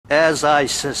As I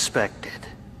suspected,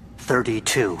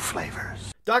 32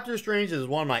 flavors. Doctor Strange is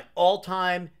one of my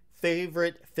all-time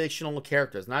favorite fictional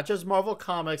characters. Not just Marvel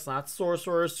Comics, not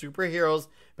sorcerers, superheroes,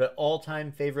 but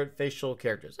all-time favorite fictional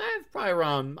characters. I have probably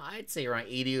around, I'd say around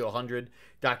 80 to 100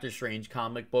 Doctor Strange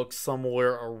comic books,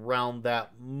 somewhere around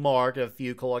that mark. A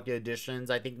few collected editions,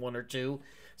 I think one or two.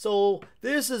 So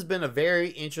this has been a very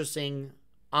interesting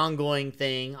ongoing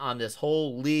thing on this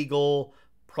whole legal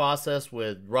process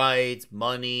with rights,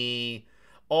 money,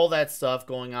 all that stuff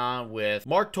going on with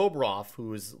Mark Toberoff,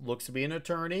 who looks to be an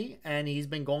attorney, and he's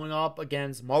been going up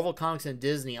against Marvel Comics and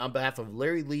Disney on behalf of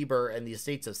Larry Lieber and the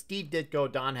estates of Steve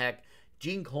Ditko, Don Heck,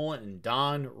 Gene Colan, and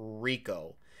Don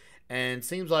Rico. And it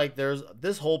seems like there's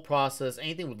this whole process,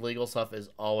 anything with legal stuff is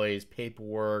always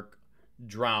paperwork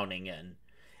drowning in.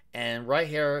 And right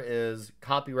here is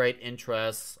copyright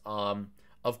interests, of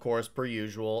course, per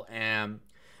usual. And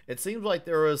it seems like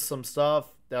there was some stuff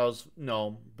that was,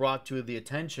 brought to the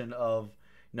attention of,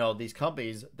 these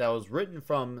companies that was written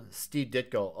from Steve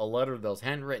Ditko, a letter that was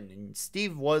handwritten. And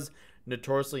Steve was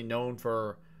notoriously known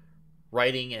for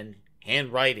writing and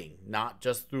handwriting, not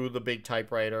just through the big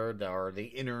typewriter or the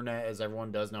internet as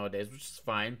everyone does nowadays, which is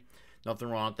fine. Nothing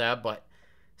wrong with that. But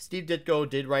Steve Ditko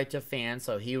did write to fans,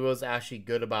 so he was actually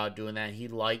good about doing that. He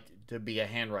liked to be a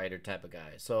handwriter type of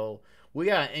guy. So we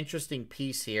got an interesting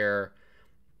piece here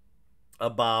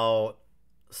about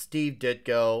Steve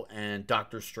Ditko and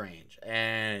Doctor Strange,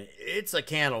 and it's a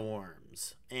can of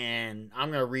worms, and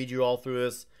I'm going to read you all through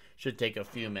this. Should take a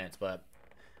few minutes, but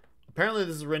apparently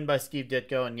this is written by Steve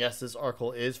Ditko, and yes, this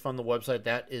article is from the website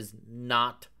that is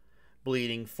not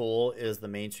Bleeding Full, is the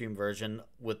mainstream version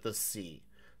with the C.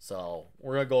 So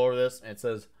we're going to go over this, and it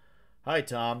says, "Hi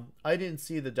Tom, I didn't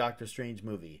see the Doctor Strange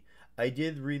movie. I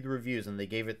did read the reviews, and they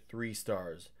gave it 3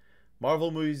 stars.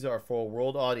 Marvel movies are for a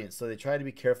world audience, so they try to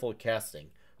be careful with casting.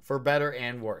 For better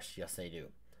and worse, yes they do.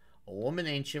 A woman,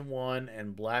 ancient one,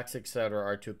 and blacks, etc.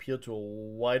 are to appeal to a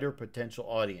wider potential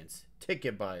audience,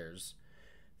 ticket buyers.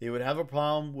 They would have a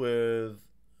problem with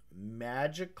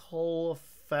magical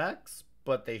effects,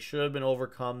 but they should have been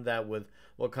overcome that with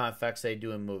what kind of effects they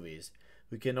do in movies.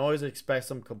 We can always expect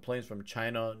some complaints from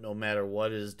China no matter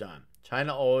what is done.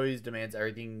 China always demands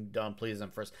everything done please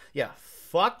them first." Yeah,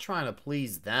 fuck trying to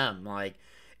please them. Like,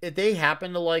 if they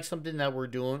happen to like something that we're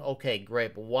doing, okay,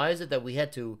 great. But why is it that we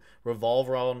had to revolve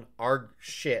around our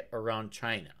shit around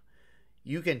China?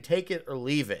 You can take it or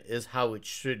leave it, is how it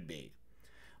should be.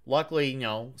 Luckily,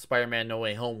 Spider-Man No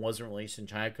Way Home wasn't released in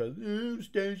China because,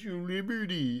 Statue of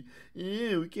Liberty.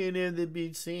 Yeah, we can't have the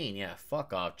big scene. Yeah,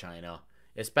 fuck off, China.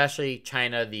 Especially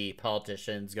China, the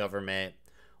politicians, government,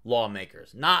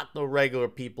 lawmakers. Not the regular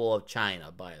people of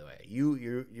China, by the way.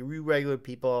 You regular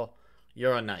people,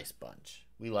 you're a nice bunch.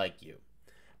 We like you.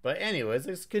 But anyways,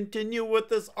 let's continue with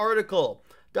this article.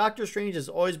 Doctor Strange has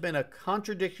always been a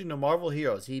contradiction to Marvel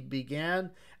heroes. He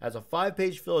began as a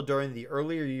 5-page filler during the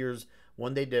earlier years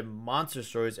when they did monster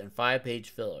stories and 5-page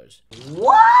fillers.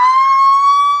 What?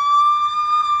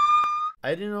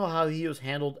 I didn't know how he was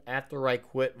handled after I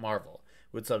quit Marvel.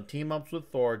 With some team-ups with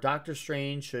Thor, Doctor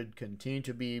Strange should continue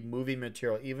to be movie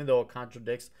material, even though it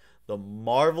contradicts the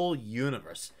Marvel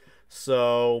Universe.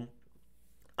 So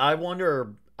I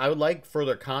wonder, I would like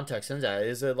further context into that.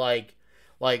 Is it like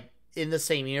in the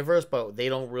same universe, but they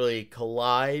don't really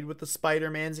collide with the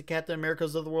Spider-Mans and Captain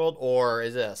Americas of the world? Or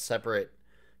is it a separate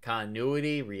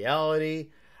continuity, reality?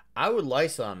 I would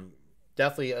like some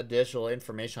definitely additional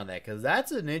information on that, because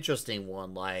that's an interesting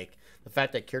one. Like the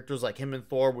fact that characters like him and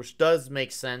Thor, which does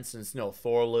make sense since,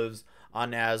 Thor lives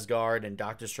on Asgard, and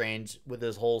Doctor Strange with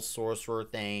his whole sorcerer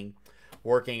thing,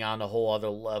 working on a whole other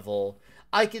level.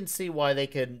 I can see why they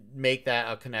could make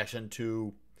that a connection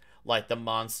to like the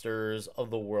monsters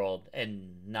of the world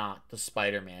and not the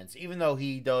Spider-Mans, even though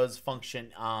he does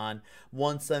function on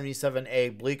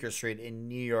 177A Bleecker Street in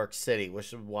New York City,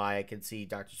 which is why I can see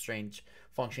Doctor Strange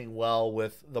functioning well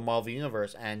with the Marvel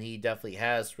Universe, and he definitely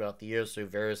has throughout the years through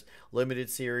various limited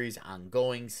series,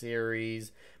 ongoing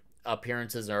series,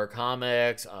 appearances in our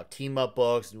comics, team-up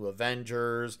books, New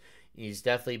Avengers. He's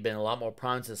definitely been a lot more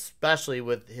prominent, especially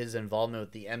with his involvement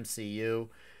with the MCU.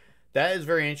 That is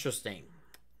very interesting.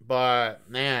 But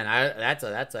man, that's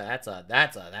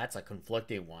a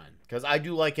conflicting one, because I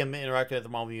do like him interacting with the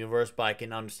Marvel Universe, but I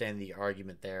can understand the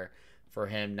argument there for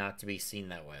him not to be seen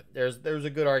that way. There's a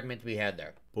good argument to be had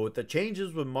there. But with the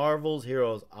changes with Marvel's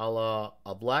heroes, a la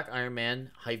a black Iron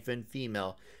Man -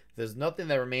 female, there's nothing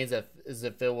that remains as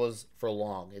if it was for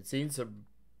long. It seems to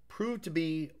prove to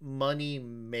be money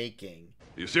making.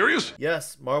 Are you serious?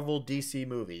 Yes, Marvel DC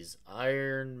movies.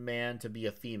 Iron Man to be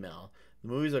a female. The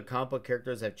movies of comic book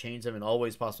characters have changed them in all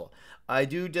ways possible. I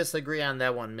do disagree on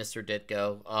that one, Mr.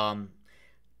 Ditko.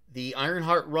 The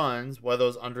Ironheart runs, whether it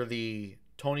was under the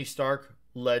Tony Stark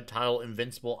led title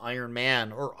Invincible Iron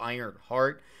Man or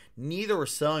Ironheart, neither were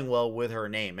selling well with her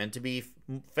name. And to be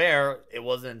fair, it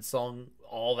wasn't selling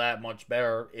all that much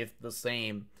better, if the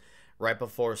same, right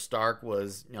before Stark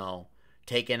was,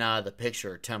 taken out of the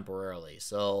picture temporarily.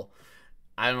 So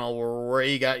I don't know where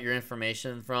you got your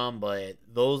information from, but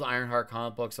those Ironheart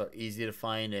comic books are easy to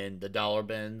find in the dollar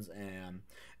bins and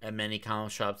at many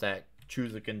comic shops that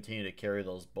choose to continue to carry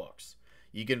those books.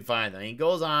 You can find them. It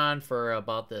goes on for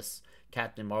about this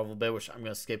Captain Marvel bit, which I'm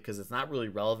going to skip because it's not really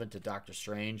relevant to Doctor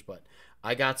Strange, but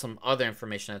I got some other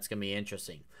information that's going to be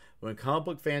interesting. When comic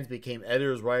book fans became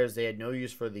editors, writers, they had no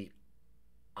use for the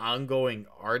ongoing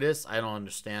artists. I don't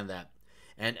understand that.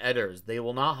 And editors, they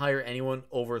will not hire anyone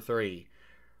over 30.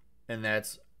 And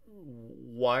that's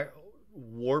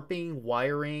warping,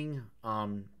 wiring,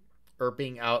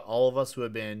 erping out all of us who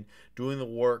have been doing the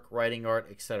work, writing art,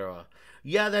 etc.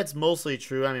 Yeah, that's mostly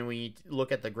true. I mean, when you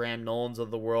look at the Graham Nolans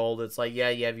of the world, it's like, yeah,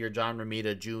 you have your John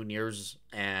Romita Jr.'s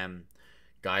and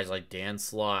guys like Dan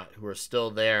Slott who are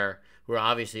still there, who are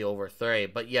obviously over 30.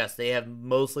 But yes, they have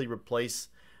mostly replaced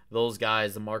those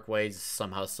guys. The Mark Waid's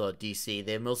somehow still at DC.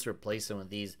 They have mostly replaced them with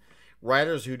these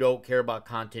writers who don't care about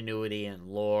continuity and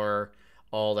lore,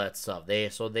 all that stuff. They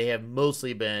have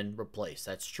mostly been replaced.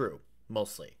 That's true,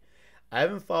 mostly. I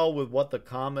haven't followed with what the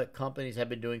comic companies have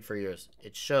been doing for years.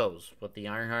 It shows with the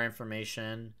Ironheart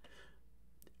information.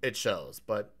 It shows,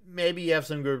 but maybe you have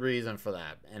some good reason for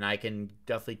that, and I can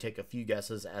definitely take a few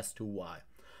guesses as to why.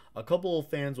 A couple of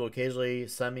fans will occasionally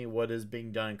send me what is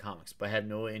being done in comics, but have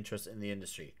no interest in the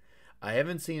industry. I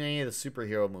haven't seen any of the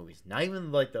superhero movies. Not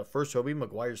even like the first Tobey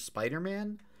Maguire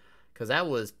Spider-Man, because that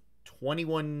was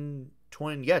 21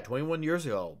 years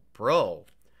ago. Bro,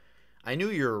 I knew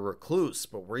you were a recluse,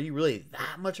 but were you really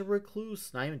that much of a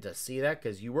recluse? Not even to see that,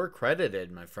 because you were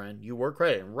credited, my friend. You were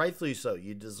credited, and rightfully so.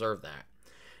 You deserve that.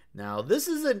 Now, this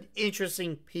is an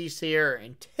interesting piece here,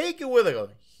 and take it with a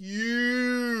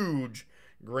huge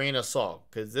grain of salt,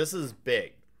 because this is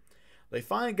big. They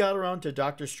finally got around to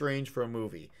Doctor Strange for a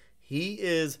movie. He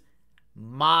is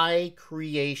my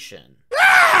creation.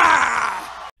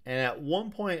 And at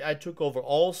one point, I took over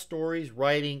all stories,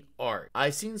 writing, art.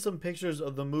 I've seen some pictures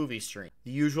of the movie stream.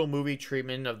 The usual movie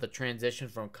treatment of the transition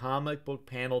from comic book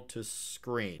panel to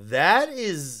screen. That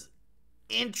is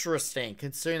interesting,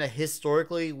 considering that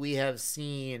historically we have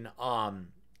seen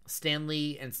Stan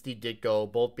Lee and Steve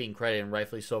Ditko both being credited, and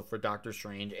rightfully so, for Doctor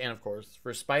Strange and, of course,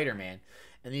 for Spider-Man.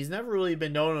 And he's never really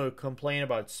been known to complain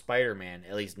about Spider-Man,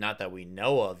 at least not that we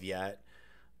know of yet,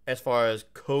 as far as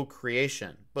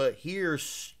co-creation. But here,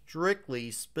 strictly,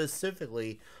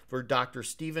 specifically for Dr.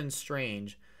 Stephen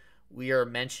Strange, we are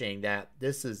mentioning that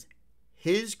this is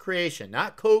his creation,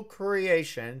 not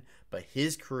co-creation, but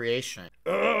his creation.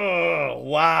 Oh,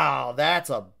 wow, that's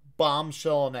a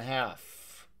bombshell and a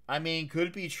half. I mean, could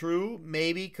it be true?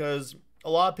 Maybe, because a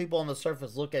lot of people on the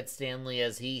surface look at Stan Lee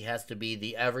as he has to be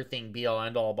the everything be-all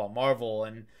end-all about Marvel,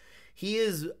 and he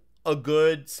is a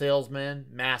good salesman,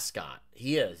 mascot.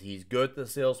 He is. He's good at the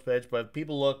sales pitch, but if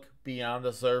people look beyond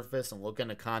the surface and look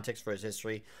into context for his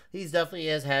history, he's definitely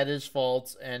has had his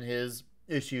faults and his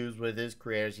issues with his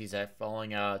creators. He's had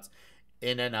falling outs,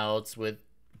 in and outs with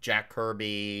Jack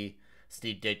Kirby,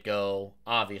 Steve Ditko,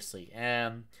 obviously.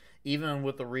 And even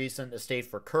with the recent estate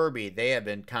for Kirby, they have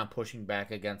been kind of pushing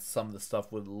back against some of the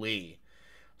stuff with Lee.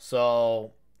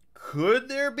 So, could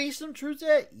there be some truth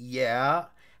to it? Yeah.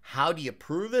 How do you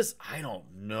prove this? I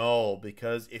don't know,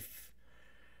 because if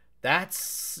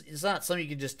it's not something you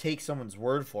can just take someone's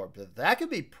word for, but that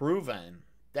could be proven.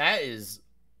 That is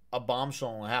a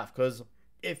bombshell and a half, because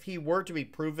if he were to be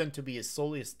proven to be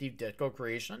solely a Steve Ditko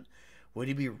creation, would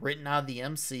he be written out of the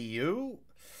MCU?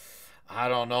 I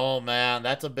don't know, man.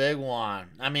 That's a big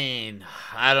one. I mean,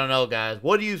 I don't know, guys.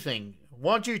 What do you think?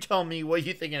 Why don't you tell me what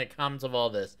you think in the comments of all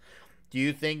this? Do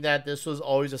you think that this was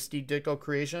always a Steve Ditko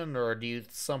creation, or do you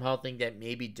somehow think that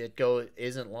maybe Ditko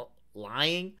isn't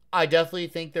lying? I definitely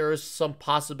think there is some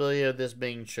possibility of this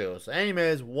being true. So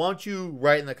anyways, why don't you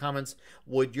write in the comments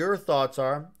what your thoughts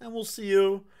are, and we'll see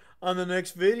you on the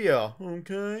next video,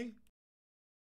 okay?